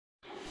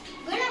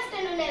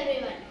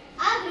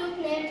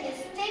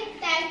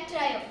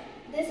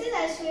This is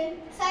ASHWIN,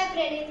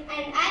 SYI33284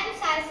 and I am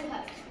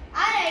SUHAS.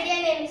 Our idea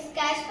name is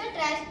Cash for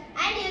Trash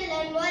and you will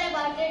learn more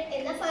about it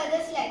in the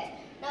further slides.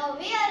 Now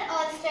we are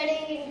all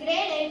studying in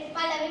grade 8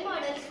 PALLAVI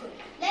Model School.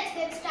 Let's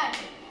get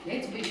started.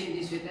 Let's begin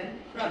this with a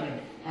problem.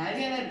 Have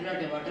you ever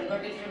brought a water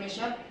bottle from a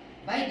shop?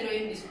 By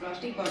throwing these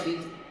plastic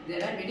bottles,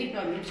 there are many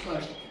problems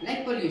caused,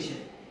 like pollution.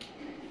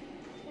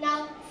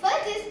 Now for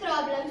these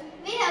problems,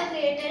 we have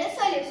created a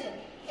solution.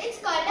 It's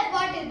called a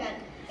bottle bank.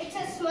 It's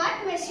a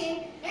smart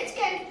machine which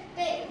can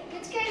take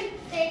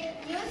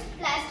used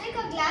plastic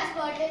or glass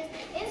bottles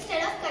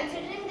instead of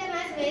considering them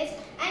as waste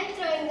and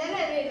throwing them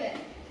everywhere.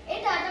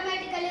 It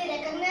automatically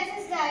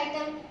recognizes the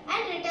item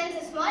and returns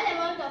a small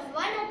amount of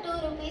 1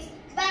 or 2 rupees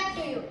back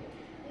to you.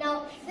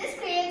 Now, this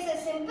creates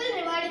a simple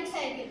rewarding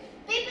cycle.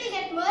 People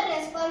get more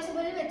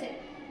responsible with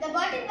it. The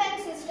bottle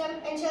bank system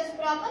ensures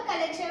proper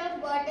collection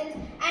of bottles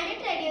and it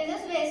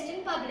reduces waste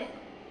in public.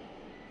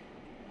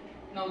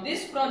 Now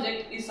this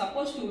project is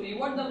supposed to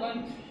reward the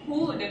one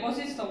who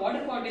deposits the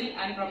water bottle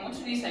and promotes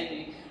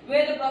recycling,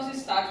 where the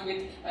process starts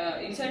with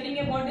inserting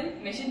a bottle,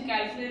 machine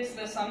calculates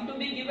the sum to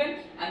be given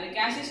and the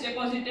cash is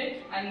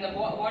deposited and the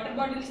water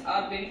bottles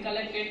are being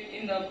collected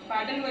in the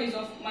pattern wise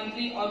of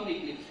monthly or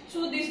weekly.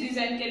 So this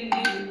design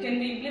can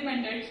be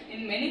implemented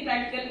in many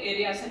practical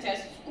areas such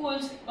as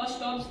schools, bus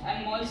stops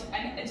and malls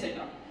and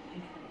etc.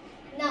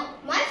 Now,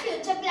 my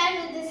future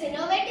plan with this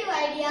innovative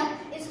idea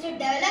is to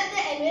develop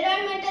the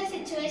environmental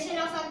situation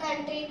of our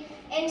country,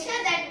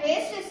 ensure that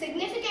waste is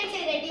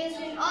significantly reduced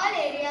in all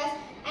areas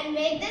and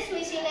make this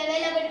machine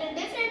available to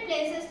different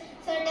places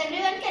so that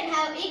everyone can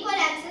have equal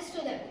access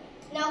to them.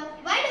 Now,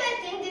 why do I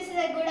think this is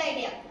a good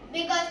idea?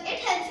 Because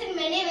it helps in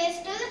many ways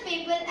to the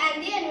people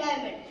and the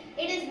environment.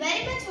 It is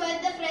very much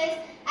worth the price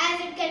as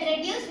it can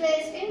reduce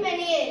waste in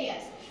many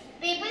areas.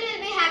 People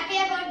will be happy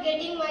about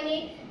getting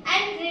money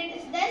and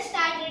then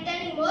start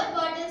returning more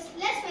bottles,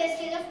 less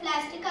wastage of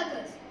plastic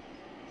occurs.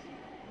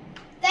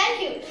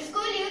 Thank you to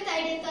School Youth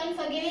Ideathon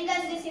for giving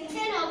us this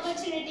insane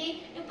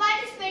opportunity to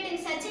participate in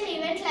such an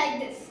event like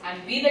this.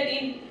 And we the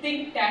team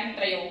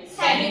ThinkTankTrio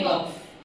signing off.